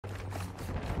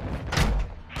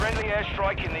Friendly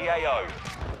airstrike in the AO.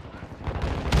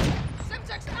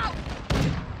 Semtex out!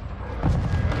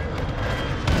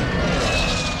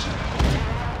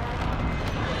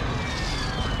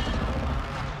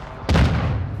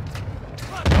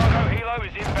 Cargo helo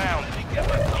is inbound.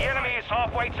 The enemy is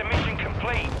halfway to mission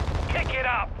complete. Pick it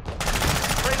up.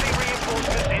 Friendly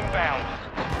reinforcements inbound.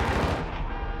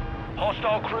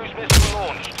 Hostile cruise missile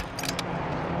launched.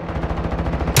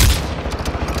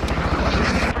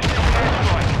 Precision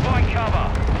airstrike. Find cover.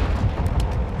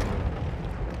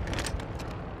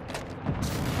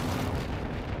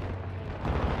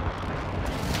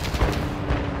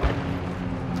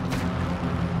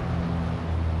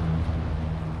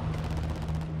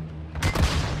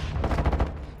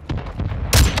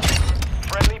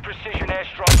 Friendly precision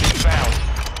airstrike inbound.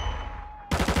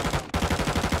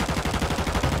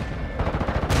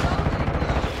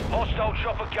 Hostile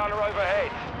chopper gunner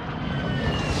overhead.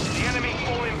 The enemy's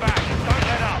falling back. Don't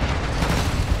let up.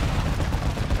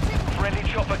 Friendly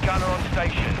chopper gunner on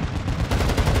station.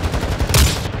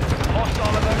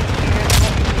 Hostile emergency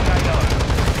airstrike in the AO.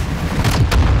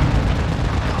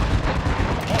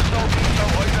 Hostile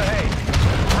VTOL overhead.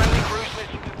 Friendly cruise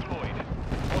missile deployed.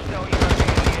 Hostile UAV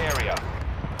in the area.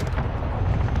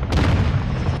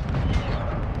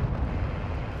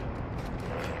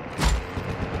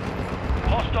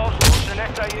 Hostiles launched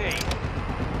an SAE.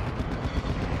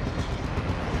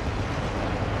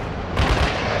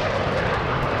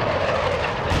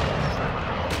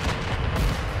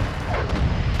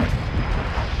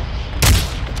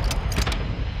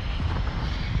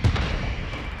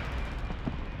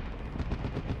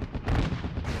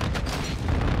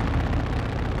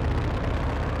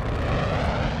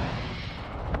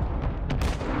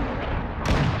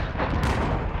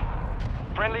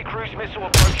 Friendly cruise missile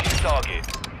approaching target.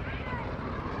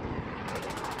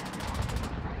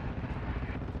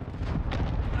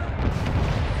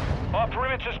 Our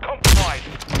perimeter's compromised.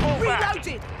 Fall back.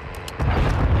 Reloaded!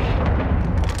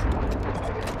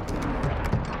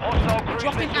 Hostile cruise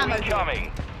Dropping missile ammo.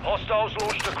 incoming. Hostiles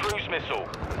launched a cruise missile.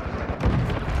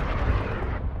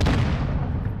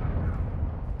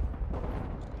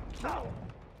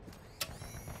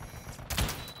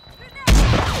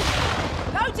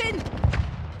 Loading!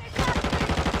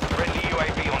 Friendly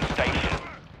UAV on station.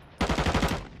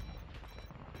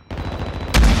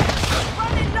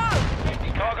 Running low!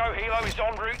 Cargo helo is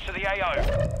en route to the AO.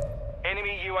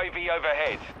 Enemy UAV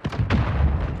overhead.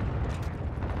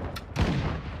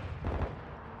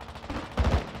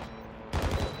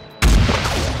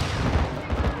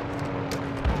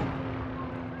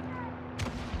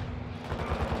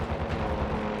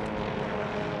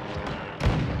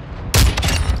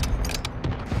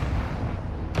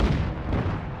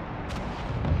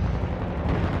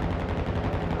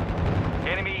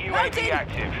 Enemy UAV Loading.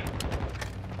 active.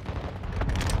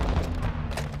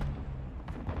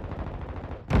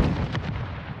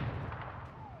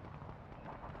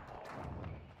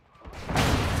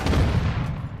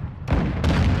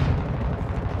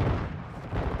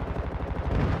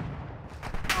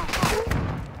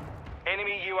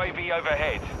 Enemy UAV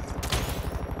overhead.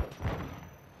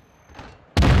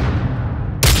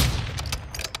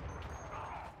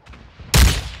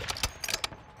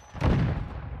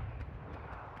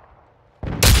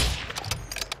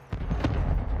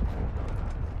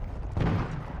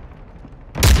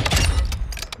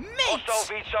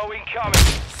 Hostile VTOL incoming.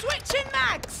 Switching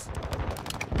mags!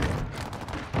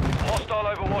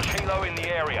 Hostile Overwatch helo in the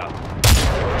area.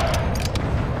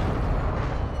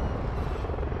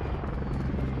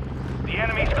 The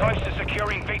enemy's close to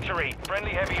securing victory.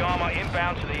 Friendly heavy armor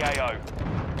inbound to the AO.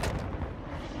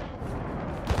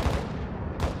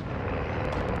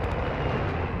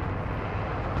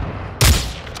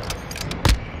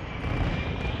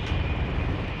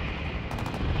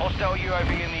 Hostile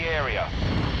UAV in the area.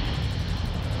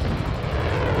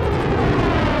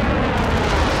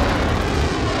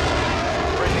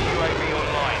 Friendly UAV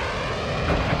online.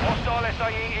 Hostile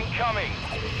SAE incoming.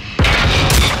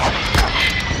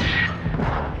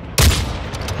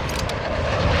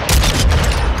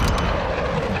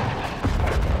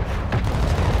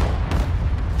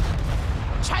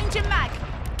 Changing mag!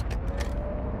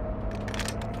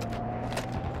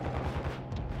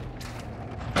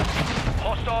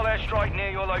 Hostile airstrike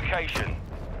near your location.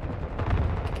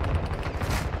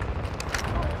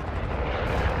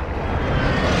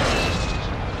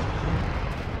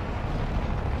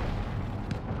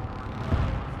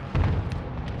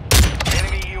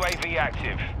 Enemy UAV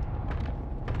active.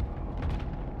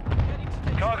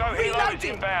 Cargo helo is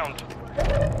Reloading.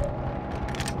 inbound.